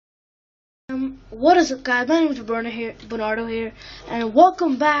What is up, guys? My name is Bernardo here, and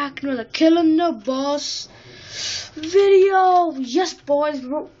welcome back to the Killing the Boss video. Yes, boys,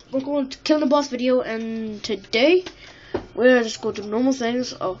 we're going to Killing the Boss video, and today we're just going to do normal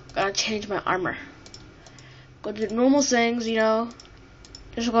things. Oh, gotta change my armor. Go to do normal things, you know.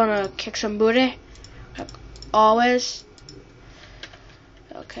 Just gonna kick some booty, like always.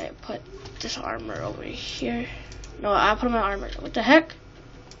 Okay, put this armor over here. No, I put my armor. What the heck?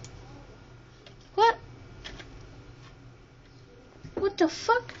 What? What the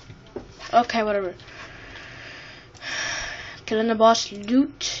fuck? Okay, whatever. Killing the boss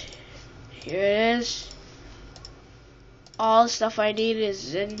loot. Here it is. All the stuff I need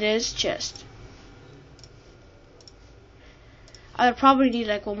is in this chest. I probably need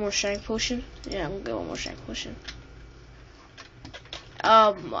like one more strength potion. Yeah, I'm gonna get one more strength potion.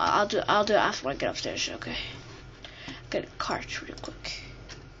 I'll do it after I get upstairs. Okay. Get a cart real quick.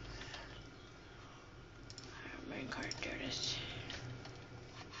 Main cart, there it is.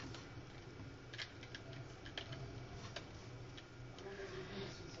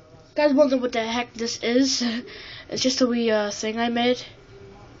 Guys wonder what the heck this is. It's just a wee thing I made.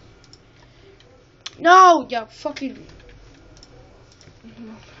 No, you fucking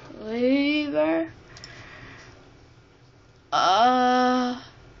lever.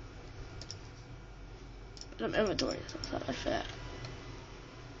 Some inventory. So that's for that.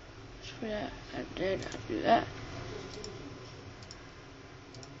 That's for that. And then I do that.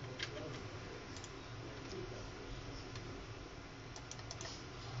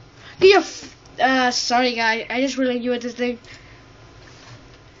 Sorry guys, I just really knew at this thing.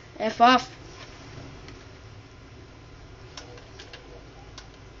 F off.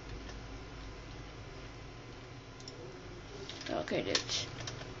 Okay, dude.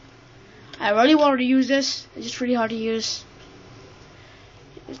 I really wanted to use this. It's just pretty hard to use.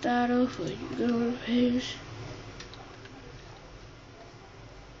 Is that off? You go to page.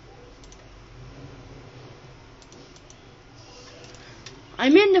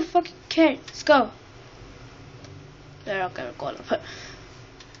 I'm in the fucking cave. Let's go. There, okay, we're going up.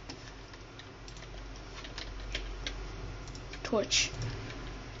 Torch.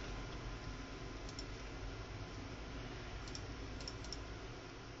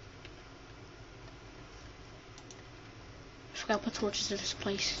 I forgot to put torches in this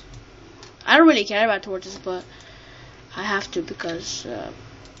place. I don't really care about torches, but I have to because of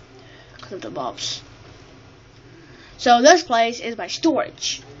the mobs. So this place is my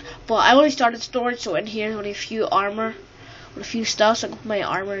storage, but I only started storage, so in here is only a few armor, with a few stuff, so I can put my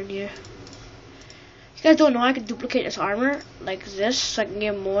armor in here. You guys don't know I can duplicate this armor like this, so I can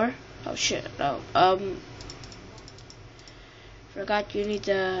get more. Oh shit, no. Forgot you need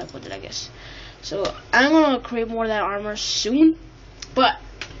to, what did I guess? So I'm gonna create more of that armor soon, but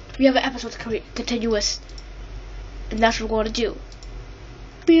we have an episode to continue with, and that's what we're gonna do.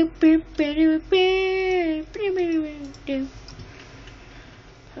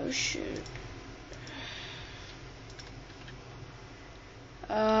 Oh shit.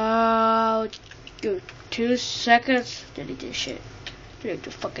 Dude, 2 seconds. Delete this shit. Delete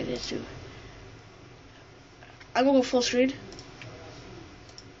the fucking this too. I'm gonna go full screen.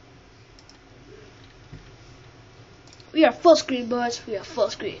 We are full screen, boys. We are full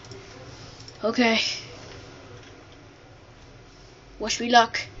screen. Okay. Wish me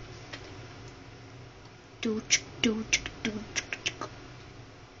luck.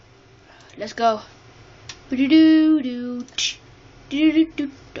 Let's go. Oh,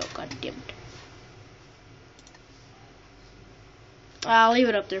 god damn it. I'll leave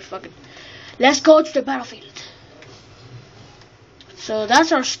it up there, fucking. Let's go to the battlefield. So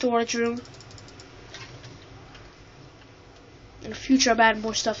that's our storage room. In the future, I'll add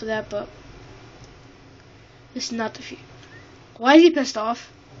more stuff to that, but this is not the future. Why is he pissed off?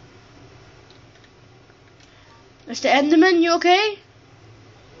 Mr. Enderman, you okay?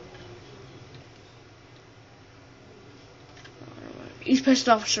 He's pissed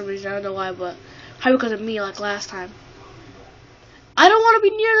off for some reason, I don't know why, but probably because of me like last time. I don't want to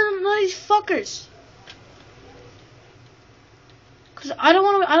be near none of these fuckers. Cause I don't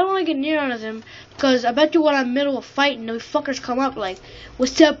want to get near none of them. Because I bet you when I'm in the middle of fighting, those fuckers come up like,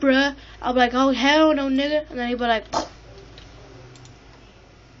 "What's up, bruh?" I'll be like, "Oh hell no, nigga," and then he'll be like, "Poof."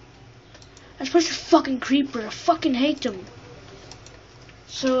 Especially fucking creeper. I fucking hate them.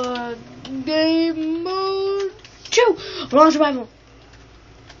 So, game mode 2. We're on survival.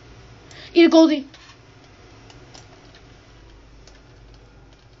 Eat a Goldie.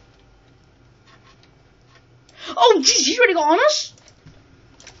 Oh, jeez, he's ready to go on us?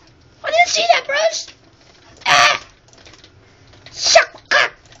 I didn't see that, bros. Ah! Suck,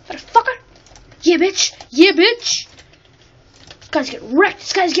 motherfucker. Yeah, bitch. Yeah, bitch. This guy's getting wrecked.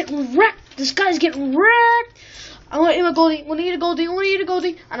 This guy's getting wrecked. This guy's getting wrecked. I'm gonna eat a Goldie. I'm gonna eat a Goldie. I'm gonna eat a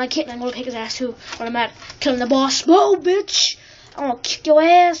Goldie. And I can't. I'm gonna kick his ass too when I'm at killing the boss. Whoa, bitch. I'm gonna kick your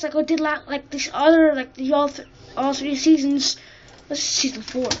ass like I did like this other, like the all 3 seasons. This is season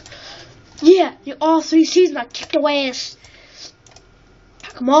 4. Yeah, all 3 seasons I kicked your ass.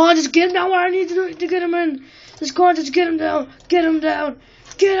 Come on, just get him down where I need to get him in. Just go on, just get him down. Get him down.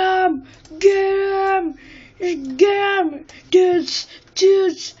 Get him. Get him. Just get him.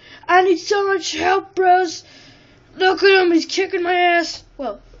 Dudes. I need so much help, bros. Look at him, he's kicking my ass.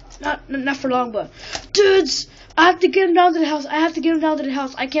 Well, not for long, but dudes, I have to get him down to the house. I have to get him down to the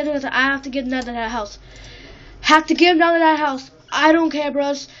house. I can't do that. I have to get him down to that house. Have to get him down to that house. I don't care,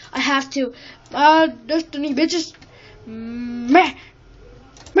 bros. I have to. Destiny, bitches. Meh.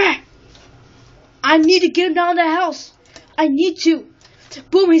 I need to get him down to that house. I need to.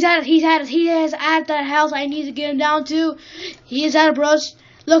 Boom, he's at it. He is at that house. I need to get him down to. He is at it, bros.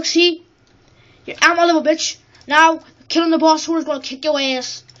 Look, see? You're at my level, bitch. Now, killing the boss who is gonna kick your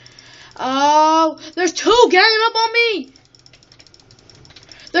ass. Oh, there's 2 ganging up on me.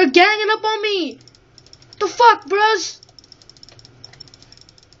 They're ganging up on me. The fuck, bros?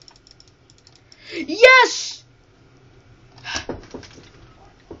 Yes!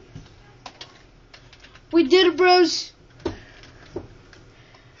 We did it, bros.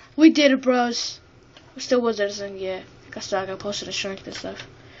 We did it, bros. We still was editing, yeah. I got posted a shrink and stuff.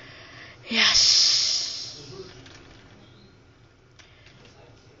 Yes.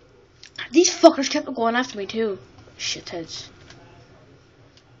 These fuckers kept going after me too. Shitheads.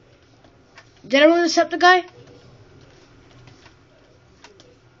 Did everyone accept the guy?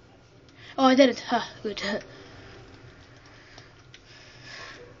 Oh, I did it. Huh, good.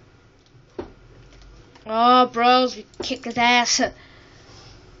 Oh, bros, we kicked his ass.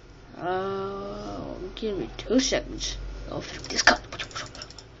 Oh, give me 2 seconds. Oh, this cut.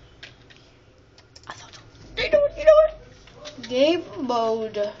 I thought so. You know what? Game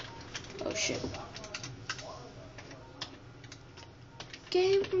mode. Oh shit.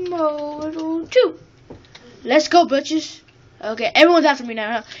 Game mode 2. Let's go, bitches. Okay, everyone's after me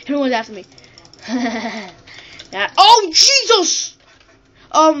now, huh? Everyone's after me. Now, oh, Jesus!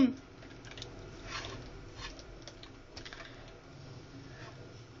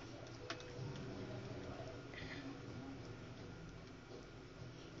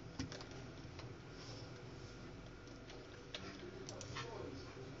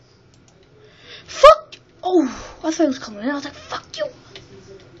 Fuck! Oh, I thought it was coming in. I was like, fuck you.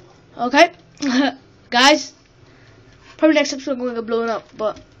 Okay. Guys. Probably next episode I'm going to blow it up,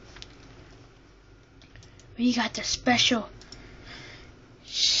 but we got the special.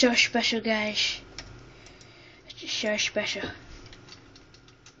 So special, guys. It's so special.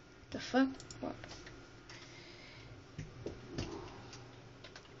 The fuck? What?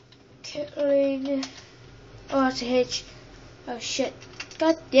 Killing. Oh, it's a H. Oh shit.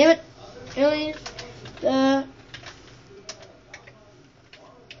 God damn it. Killing the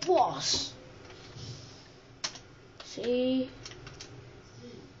boss. See?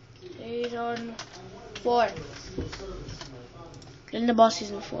 Season 4. In the boss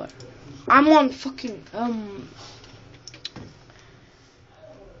season 4. I'm on fucking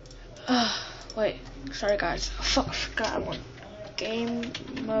wait, sorry guys. Fuck, I forgot I'm on game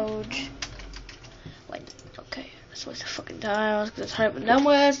mode. Wait, okay, that's what's the fucking time. I was gonna type it down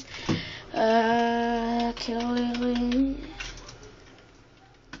with killing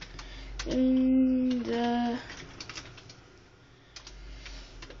in the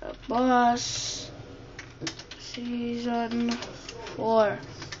boss season 4.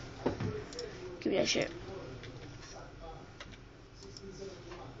 Give me that shit.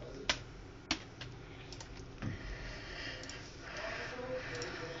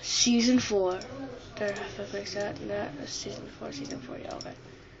 Season 4. There, if I fix that, that's season 4, yeah, okay.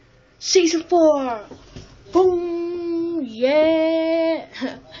 Season 4! Boom! Yeah!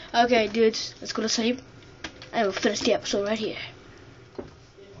 Okay, dudes, let's go to sleep. And we'll finish the episode right here.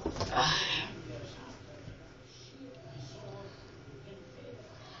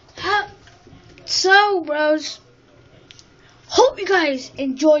 So, bros, hope you guys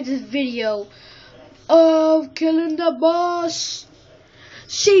enjoyed this video of Killing the Boss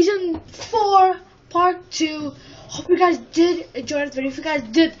Season 4 Part 2. Hope you guys did enjoy this video. If you guys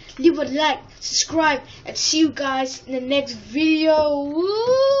did, leave a like, subscribe, and see you guys in the next video.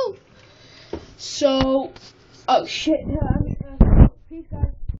 Woo! So, oh shit, peace guys.